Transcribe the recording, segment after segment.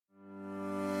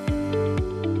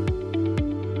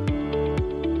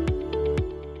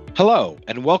Hello,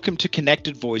 and welcome to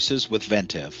Connected Voices with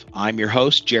Ventev. I'm your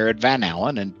host, Jared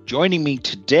VanAllen, and joining me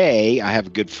today, I have a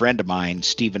good friend of mine,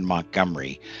 Stephen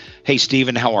Montgomery. Hey,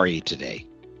 Stephen, how are you today?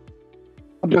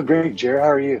 I'm doing great, Jared. How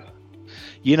are you?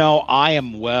 You know, I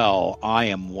am well.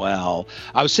 I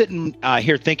was sitting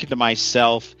here thinking to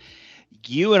myself,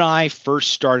 you and I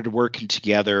first started working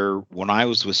together when I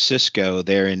was with Cisco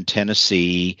there in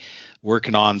Tennessee,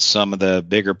 working on some of the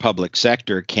bigger public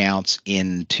sector accounts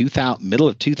in middle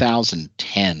of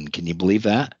 2010. Can you believe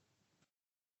that?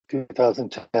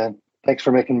 2010. Thanks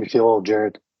for making me feel old,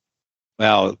 Jared.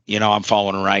 Well, you know, I'm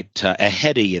following right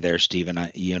ahead of you there,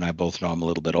 Stephen. You and I both know I'm a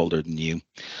little bit older than you.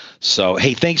 So,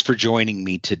 hey, thanks for joining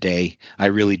me today. I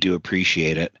really do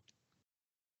appreciate it.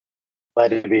 Glad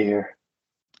to be here.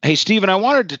 Hey, Stephen, I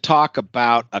wanted to talk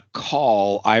about a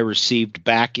call I received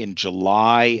back in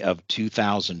July of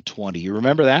 2020. You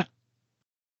remember that?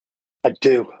 I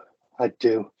do.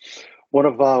 One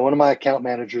of my account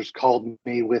managers called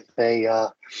me with a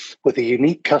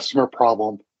unique customer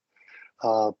problem.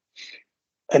 An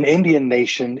Indian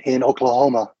nation in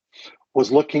Oklahoma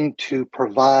was looking to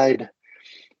provide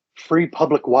free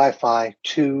public Wi-Fi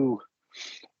to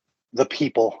the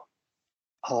people,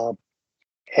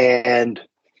 and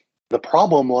the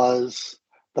problem was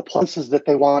the places that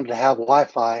they wanted to have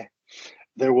Wi-Fi,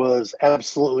 there was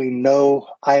absolutely no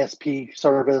ISP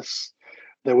service.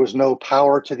 There was no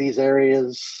power to these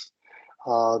areas.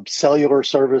 Cellular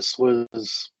service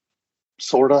was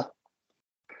sorta.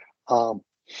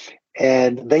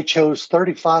 And they chose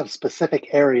 35 specific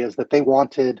areas that they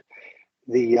wanted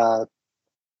the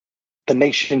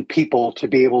nation people to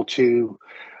be able to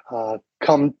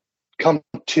come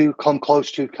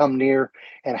close to, come near,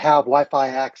 and have Wi-Fi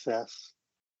access.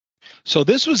 So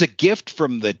this was a gift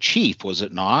from the chief, was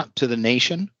it not, to the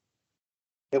nation?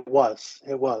 It was.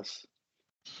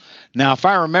 Now, if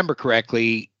I remember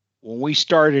correctly, when we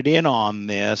started in on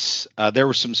this, there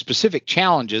were some specific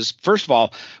challenges. First of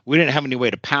all, we didn't have any way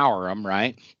to power them,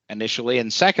 right, initially.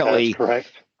 And secondly, that's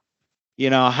correct. You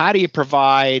know, how do you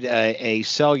provide a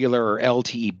cellular or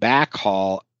LTE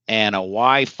backhaul and a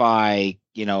Wi-Fi,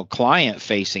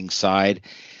 client-facing side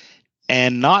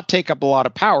and not take up a lot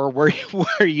of power where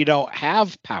you don't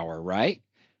have power, right?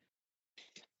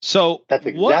 So that's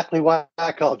exactly why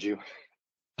I called you.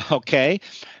 Okay.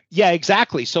 Yeah,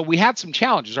 exactly. So we had some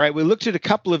challenges, right? We looked at a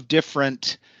couple of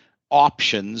different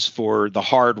options for the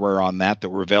hardware on that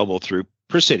were available through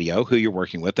Presidio, who you're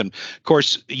working with. And of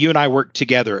course, you and I work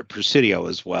together at Presidio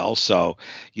as well. So,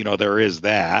 there is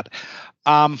that.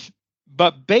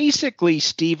 But basically,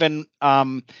 Stephen,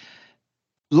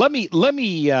 let me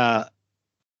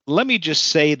just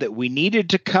say that we needed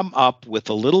to come up with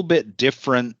a little bit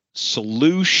different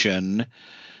solution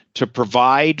to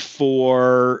provide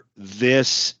for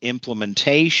this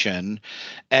implementation.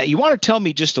 You want to tell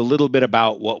me just a little bit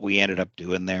about what we ended up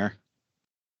doing there?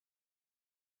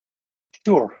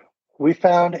 Sure. We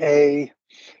found a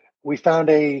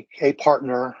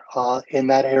partner in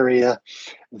that area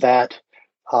that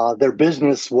their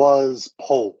business was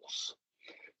poles.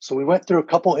 So we went through a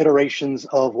couple iterations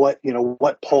of what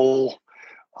pole,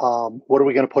 what are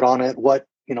we going to put on it, what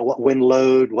wind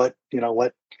load, what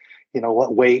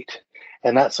weight,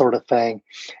 and that sort of thing.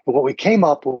 And what we came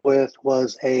up with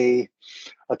was a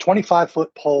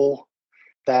 25-foot pole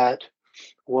that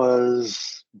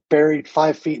was buried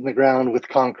 5 feet in the ground with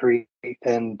concrete,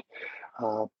 and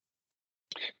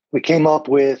we came up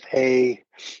with the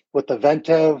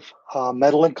Ventev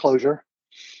metal enclosure,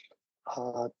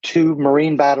 2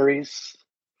 marine batteries,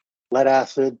 lead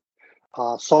acid,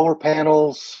 solar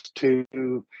panels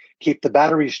to keep the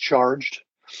batteries charged.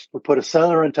 We put a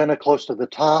cellular antenna close to the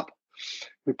top.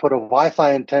 We put a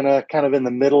Wi-Fi antenna kind of in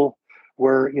the middle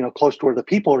where, close to where the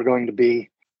people are going to be.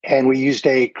 And we used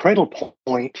a cradle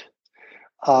point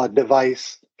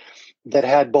device that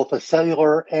had both a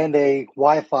cellular and a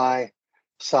Wi-Fi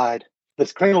side.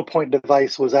 This cradle point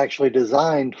device was actually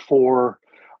designed for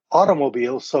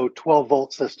automobiles, so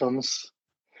 12-volt systems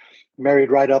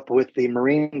married right up with the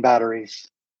marine batteries.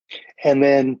 And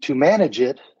then to manage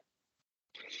it,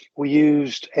 we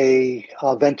used a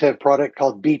Ventev product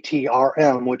called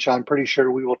BTRM, which I'm pretty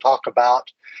sure we will talk about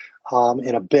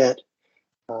in a bit.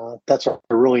 That's a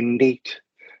really neat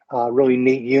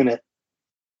unit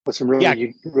with some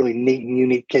really neat and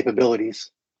unique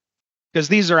capabilities. Because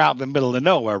these are out in the middle of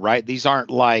nowhere, right? These aren't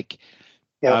like,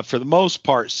 for the most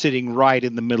part, sitting right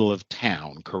in the middle of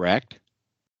town, correct?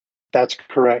 That's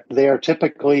correct. They are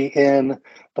typically in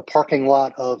the parking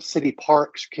lot of city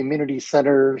parks, community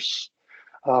centers,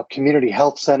 community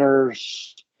health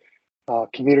centers,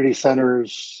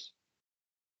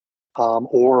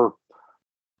 or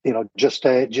just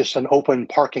an open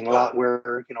parking lot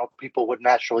where people would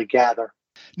naturally gather.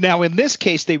 Now, in this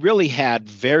case, they really had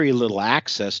very little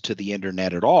access to the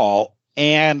internet at all.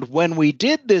 And when we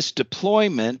did this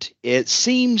deployment, it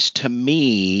seems to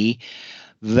me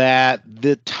that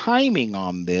the timing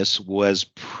on this was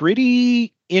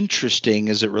pretty interesting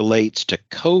as it relates to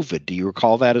COVID. Do you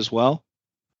recall that as well?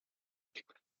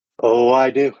 Oh,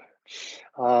 I do.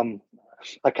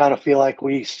 I kind of feel like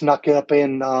we snuck up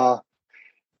in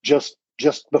just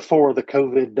before the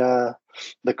COVID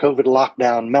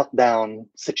lockdown meltdown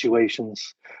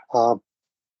situations.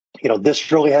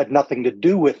 This really had nothing to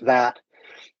do with that,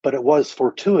 but it was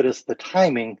fortuitous, the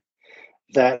timing,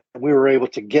 that we were able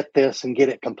to get this and get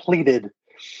it completed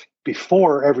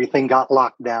before everything got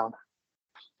locked down,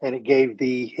 and it gave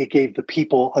the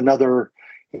people another,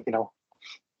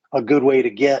 a good way to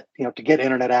get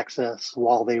internet access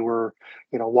while they were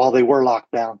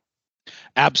locked down.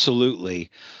 Absolutely.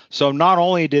 So not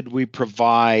only did we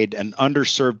provide an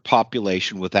underserved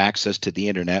population with access to the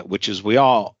internet, which, as we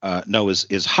all know,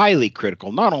 is highly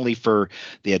critical, not only for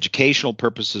the educational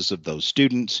purposes of those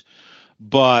students,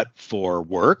 but for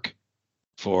work,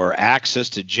 for access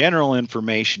to general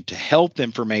information, to health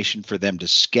information, for them to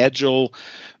schedule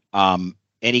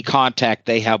any contact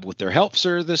they have with their health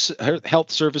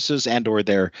services and or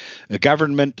their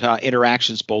government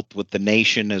interactions, both with the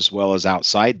nation as well as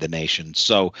outside the nation.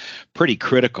 So pretty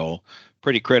critical.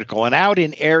 And out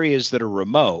in areas that are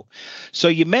remote. So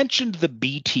you mentioned the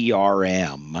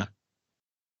BTRM.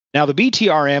 Now, the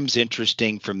BTRM is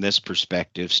interesting from this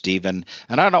perspective, Stephen,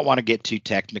 and I don't want to get too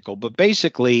technical, but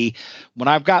basically, when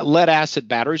I've got lead acid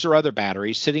batteries or other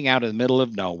batteries sitting out in the middle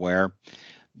of nowhere,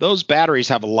 those batteries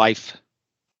have a life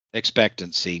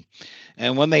expectancy.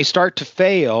 And when they start to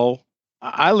fail,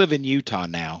 I live in Utah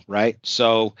now, right?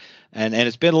 So, and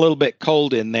it's been a little bit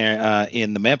cold in there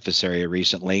in the Memphis area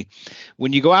recently.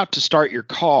 When you go out to start your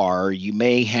car, you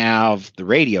may have the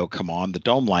radio come on, the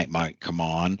dome light might come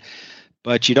on,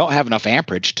 but you don't have enough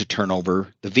amperage to turn over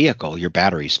the vehicle. Your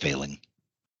battery's failing,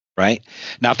 right?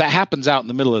 Now, if that happens out in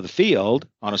the middle of the field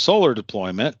on a solar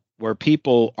deployment where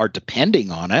people are depending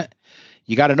on it,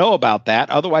 you got to know about that.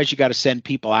 Otherwise, you got to send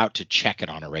people out to check it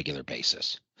on a regular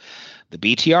basis. The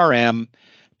BTRM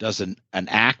does an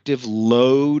active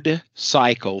load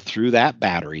cycle through that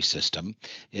battery system.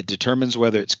 It determines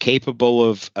whether it's capable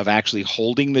of actually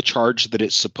holding the charge that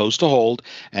it's supposed to hold,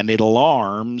 and it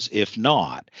alarms if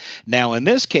not. Now, in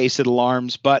this case, it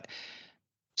alarms, but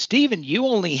Stephen, you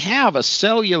only have a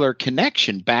cellular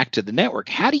connection back to the network.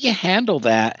 How do you handle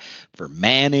that for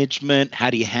management? How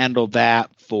do you handle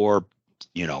that for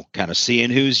kind of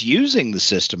seeing who's using the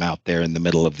system out there in the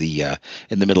middle of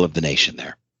the nation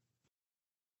there?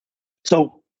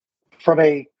 So from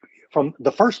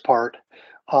the first part,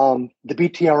 the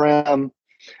BTRM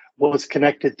was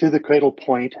connected through the cradle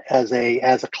point as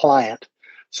a client.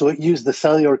 So it used the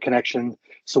cellular connection,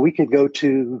 so we could go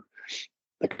to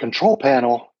the control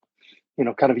panel,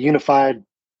 kind of unified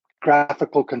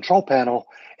graphical control panel,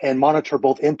 and monitor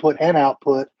both input and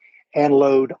output and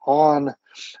load on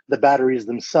the batteries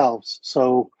themselves.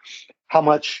 So how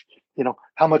much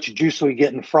juice are we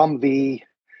getting from the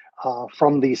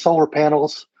solar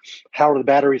panels? How are the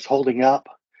batteries holding up?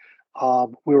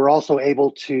 We were also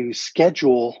able to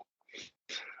schedule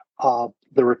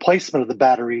the replacement of the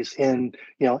batteries in,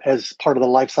 as part of the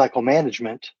life cycle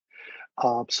management.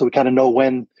 So we kind of know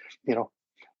when,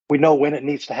 we know when it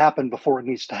needs to happen before it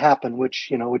needs to happen, which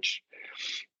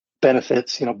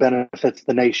benefits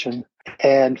the nation.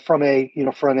 And from a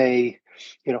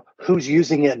who's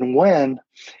using it and when,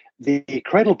 the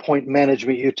cradle point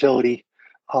management utility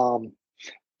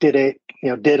did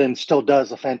and still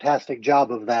does a fantastic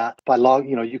job of that.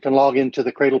 You can log into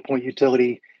the cradle point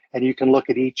utility and you can look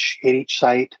at each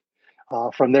site.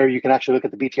 From there, you can actually look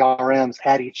at the BTRMs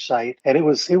at each site, and it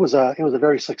was a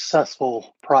very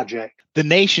successful project. The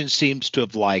nation seems to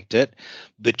have liked it.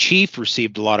 The chief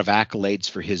received a lot of accolades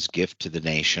for his gift to the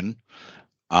nation.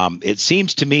 It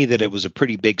seems to me that it was a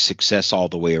pretty big success all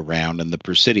the way around, and the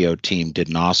Presidio team did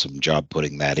an awesome job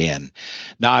putting that in.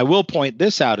 Now, I will point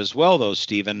this out as well, though,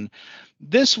 Stephen.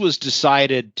 This was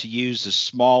decided to use a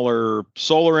smaller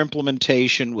solar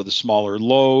implementation with a smaller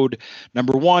load.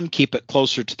 Number one, keep it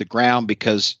closer to the ground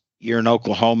because you're in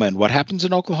Oklahoma. And what happens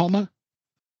in Oklahoma?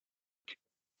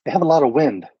 They have a lot of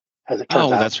wind, as it turns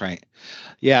out. Oh, that's right.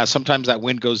 Yeah, sometimes that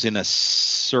wind goes in a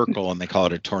circle and they call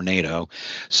it a tornado.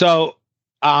 So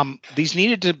these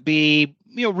needed to be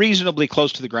reasonably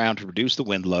close to the ground to reduce the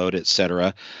wind load, et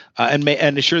cetera, and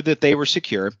ensure that they were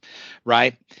secure,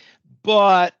 right?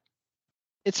 But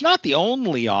It's not the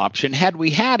only option. Had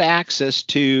we had access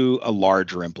to a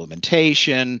larger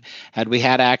implementation, had we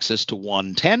had access to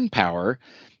 110 power,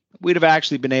 we'd have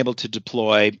actually been able to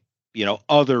deploy,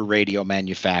 other radio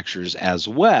manufacturers as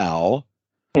well.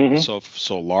 Mm-hmm.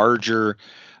 So larger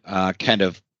kind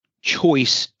of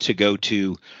choice to go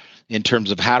to in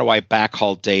terms of how do I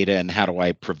backhaul data and how do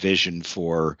I provision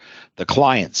for the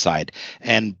client side.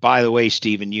 And by the way,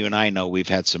 Stephen, you and I know we've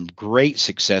had some great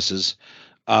successes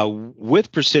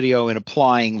with Presidio in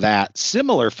applying that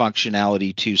similar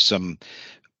functionality to some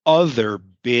other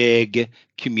big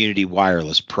community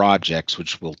wireless projects,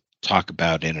 which we'll talk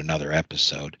about in another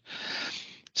episode.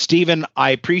 Stephen, I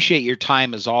appreciate your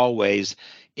time as always.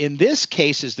 In this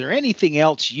case, is there anything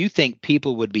else you think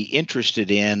people would be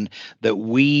interested in that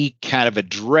we kind of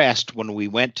addressed when we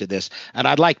went to this? And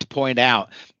I'd like to point out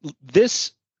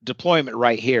this deployment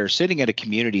right here, sitting at a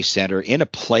community center in a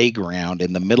playground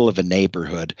in the middle of a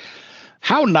neighborhood.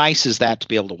 How nice is that to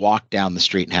be able to walk down the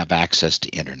street and have access to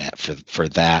internet for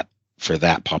that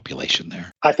population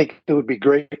there? I think it would be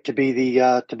great to be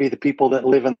the people that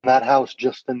live in that house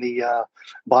just in the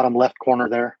bottom left corner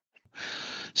there.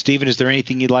 Stephen, is there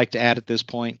anything you'd like to add at this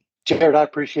point? Jared, I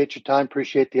appreciate your time.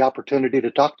 Appreciate the opportunity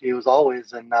to talk to you as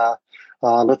always. And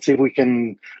let's see if we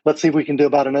can do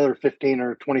about another 15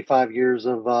 or 25 years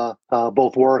of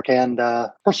both work and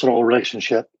personal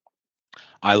relationship.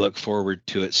 I look forward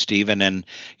to it, Stephen. And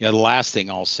the last thing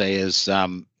I'll say is,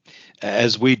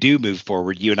 as we do move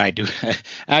forward, you and I do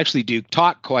actually do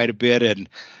talk quite a bit, and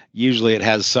usually it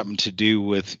has something to do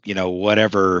with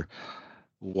whatever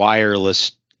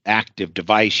wireless active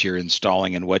device you're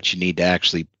installing and what you need to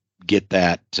actually get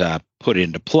that put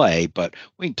into play. But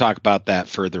we can talk about that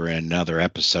further in another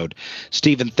episode.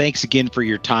 Stephen, thanks again for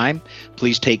your time.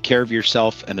 Please take care of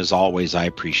yourself. And as always, I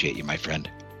appreciate you, my friend.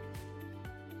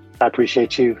 I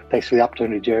appreciate you. Thanks for the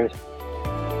opportunity, Jared.